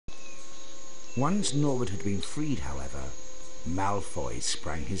Once Norbert had been freed, however, Malfoy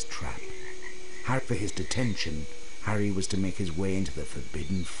sprang his trap. For his detention, Harry was to make his way into the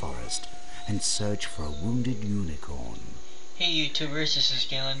Forbidden Forest and search for a wounded unicorn. Hey YouTubers, this is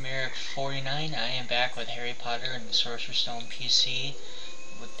Galen'sGamingResource. I am back with Harry Potter and the Sorcerer's Stone PC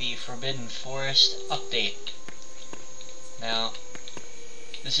with the Forbidden Forest update. Now,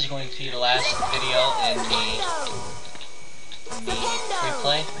 this is going to be the last video in the free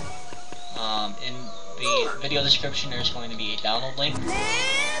play. In the video description there's going to be a download link to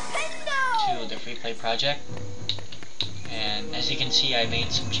the free play project. And as you can see, I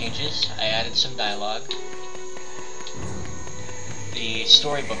made some changes. I added some dialogue. The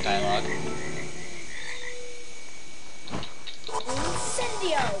storybook dialogue.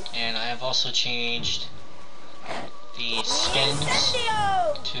 And I have also changed the skins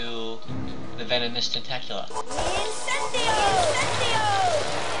to the Venomous Tentacula.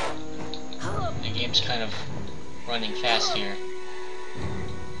 The game's kind of running fast here.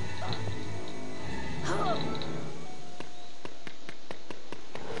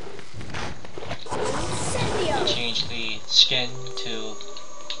 I changed the skin to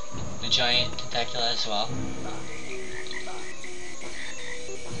the giant tentacula as well.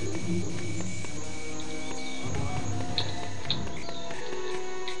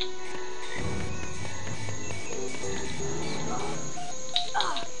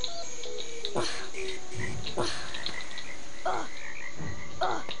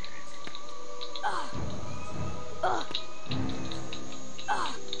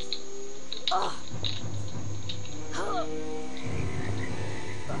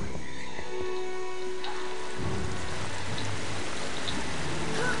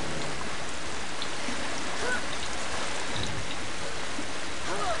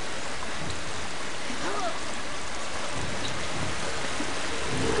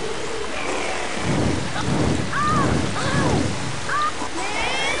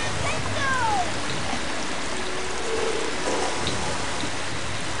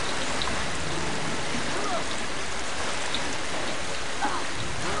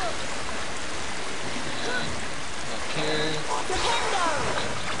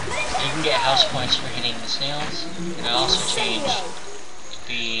 You can get house points for hitting the snails, and I also changed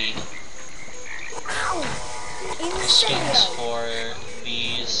the skins for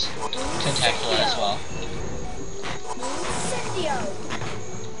these tentacula as well.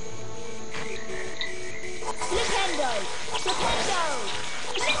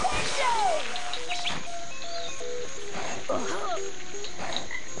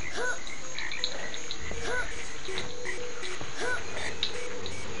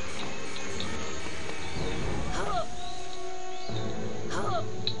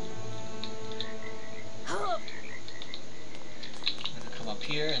 Come up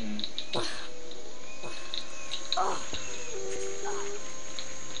here and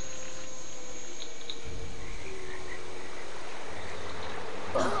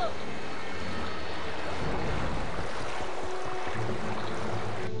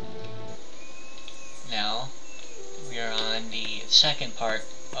now we are on the second part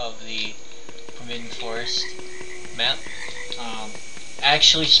of the Forbidden Forest map. I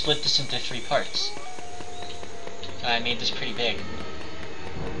actually split this into 3 parts. I made this pretty big.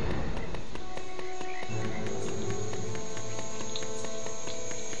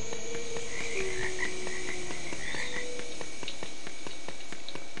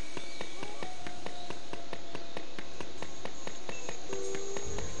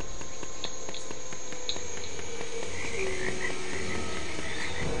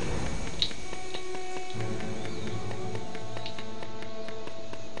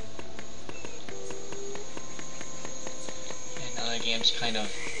 The game's kind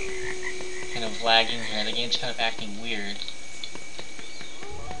of lagging here. The game's kind of acting weird.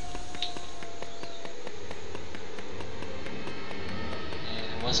 And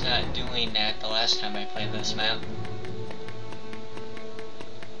it was not doing that the last time I played this map.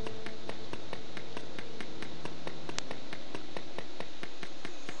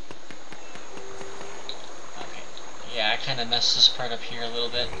 Okay. Yeah, I kind of messed this part up here a little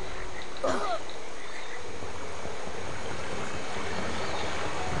bit.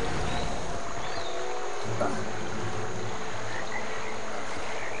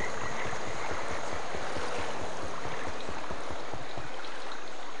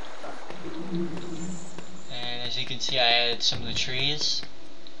 And as you can see, I added some of the trees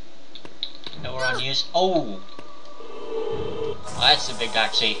that were unused. Oh! Well, that's a big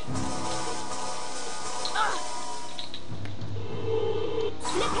doxy.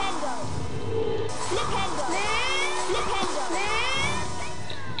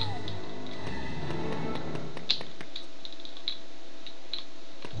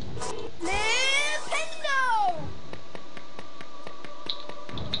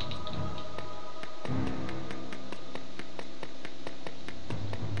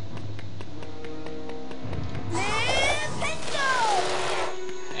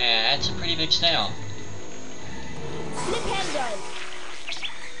 big snail.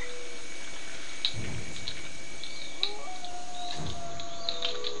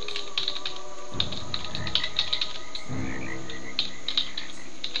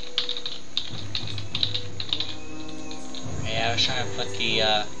 Okay, I was trying to put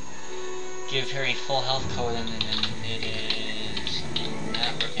the give Harry full health code in, and then it is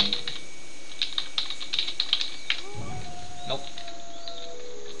not working. Nope.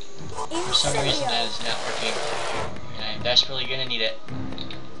 For some reason that is not working. And I'm desperately gonna need it.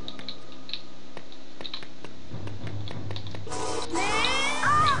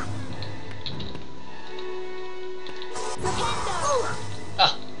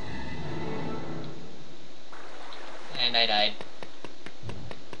 Ah! And I died.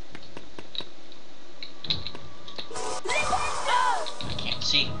 I can't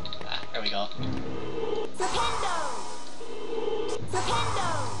see. Ah, there we go.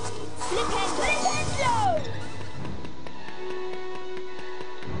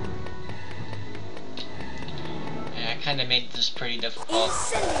 Yeah, I kinda made this pretty difficult.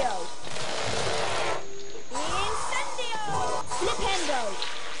 Incendio! Incendio! Flipendo!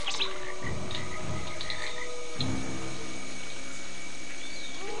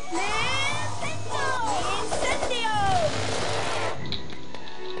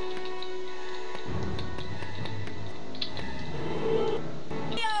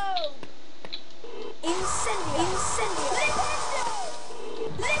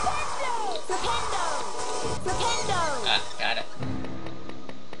 Ah, got it.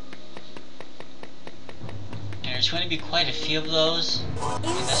 And there's going to be quite a few of those in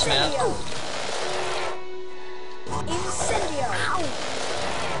this map.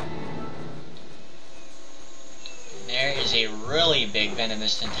 There is a really big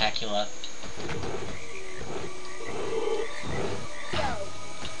venomous tentacula.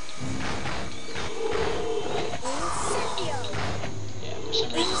 Yeah, for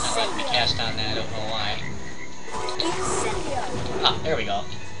some reason it's not letting me cast on that, I don't know why. Ah, there we go.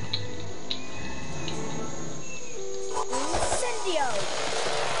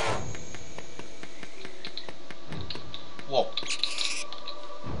 Whoa.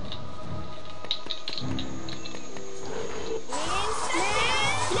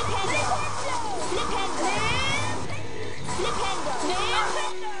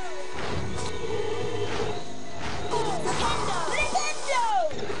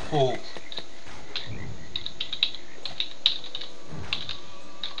 Oh.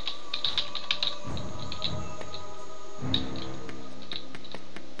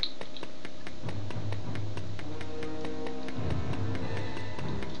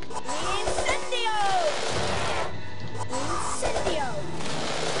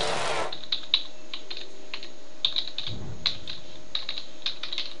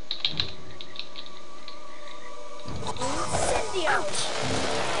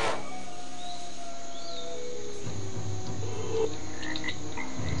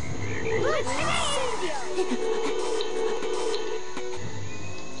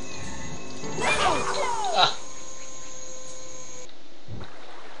 Ah.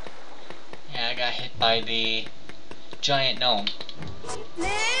 Yeah, I got hit by the giant gnome.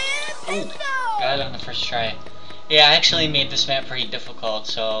 Ooh, got it on the first try. Yeah, I actually made this map pretty difficult,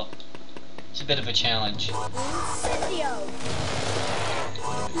 so it's a bit of a challenge.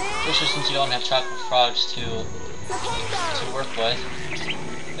 Especially since you don't have chocolate frogs to work with.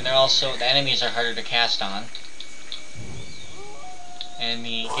 And they're also, the enemies are harder to cast on. And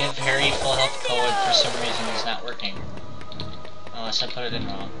the give Harry full health code for some reason is not working. Unless I put it in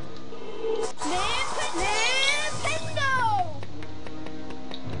wrong.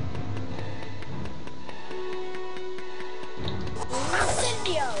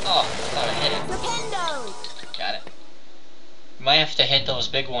 Oh, I thought I hit it. Got it. You might have to hit those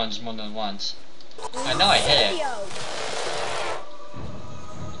big ones more than once. I know I hit it.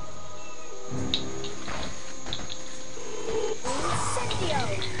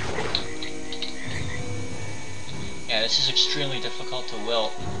 Yeah, this is extremely difficult to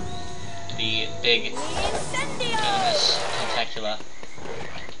wilt. The big venomous tentacula.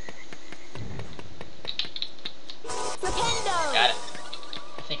 Got it.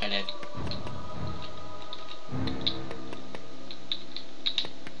 I think I did.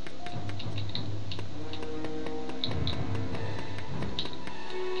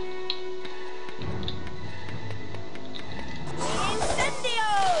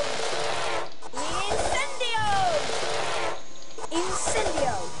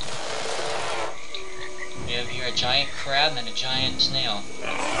 We have here a giant crab and a giant snail.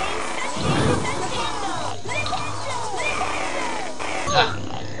 Ha!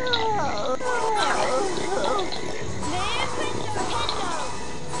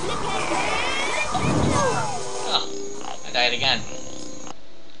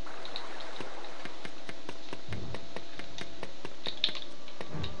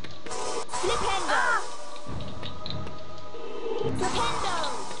 Flipendo.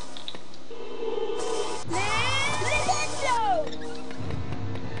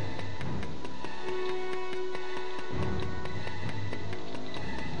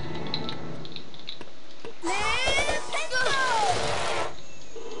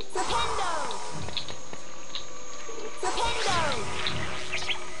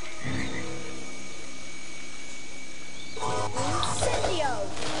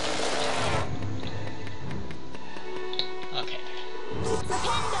 Okay.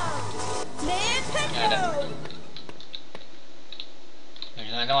 Got it.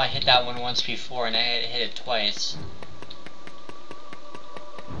 I know I hit that one once before, and I hit it twice.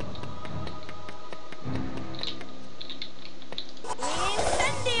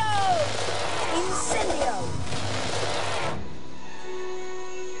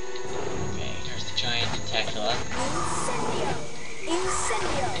 Okay, here's the giant tentacula.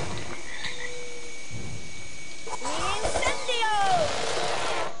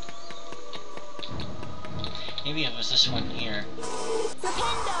 Maybe it was this one here.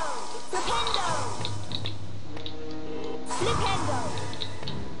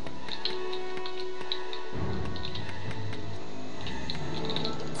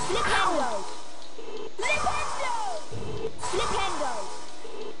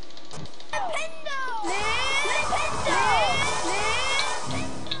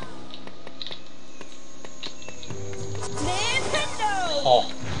 Oh,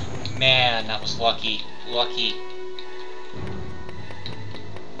 man, that was lucky. Lucky.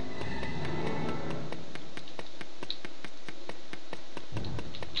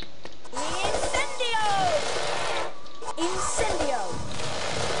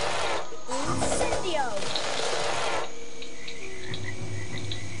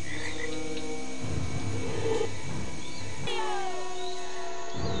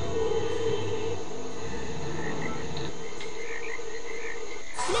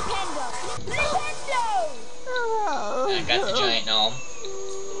 I got the giant gnome.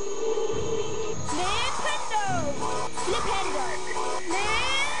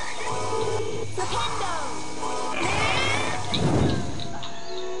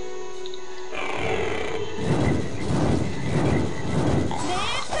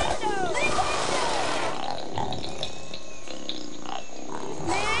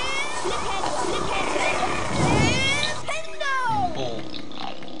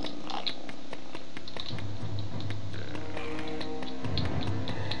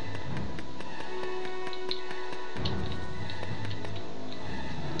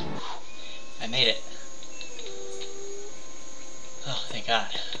 I made it. Oh, thank God.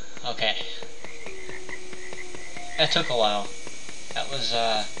 Okay. That took a while. That was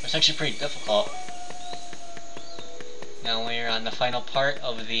actually pretty difficult. Now we're on the final part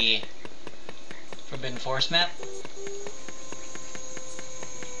of the Forbidden Forest map.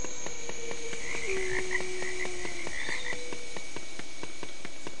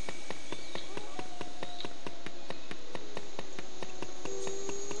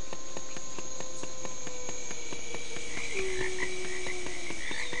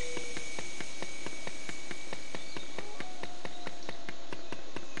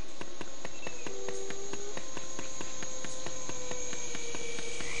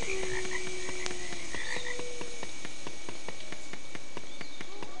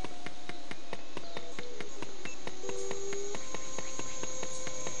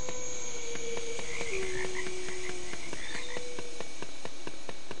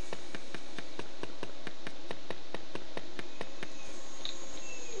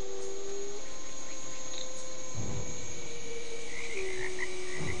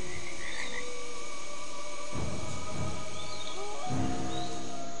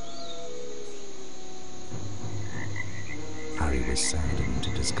 Harry was saddened to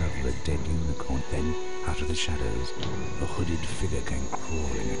discover a dead unicorn. Then, out of the shadows, a hooded figure came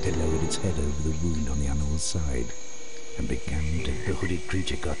crawling. It lowered its head over the wound on the animal's side and began to... The hooded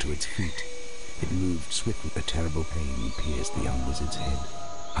creature got to its feet. It moved swiftly. A terrible pain pierced the young wizard's head.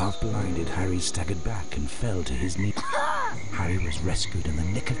 Half blinded, Harry staggered back and fell to his knees. Harry was rescued in the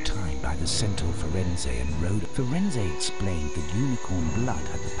nick of time by the centaur Firenze and Rhoda. Firenze explained that unicorn blood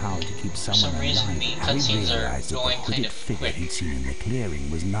had the power to keep someone alive. Harry realized that the hooded figure he'd seen in the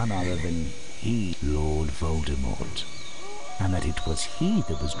clearing was none other than he, Lord Voldemort, and that it was he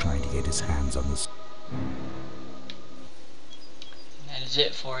that was trying to get his hands on the... That is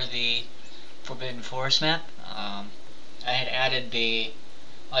it for the Forbidden Forest map. I had added the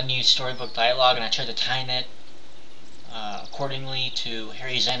unused storybook dialogue, and I tried to time it accordingly to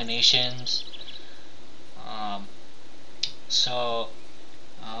Harry's animations. So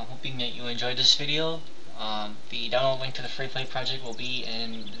hope hoping that you enjoyed this video. The download link to the free play project will be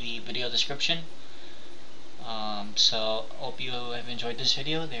in the video description. So hope you have enjoyed this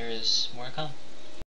video. There is more to come.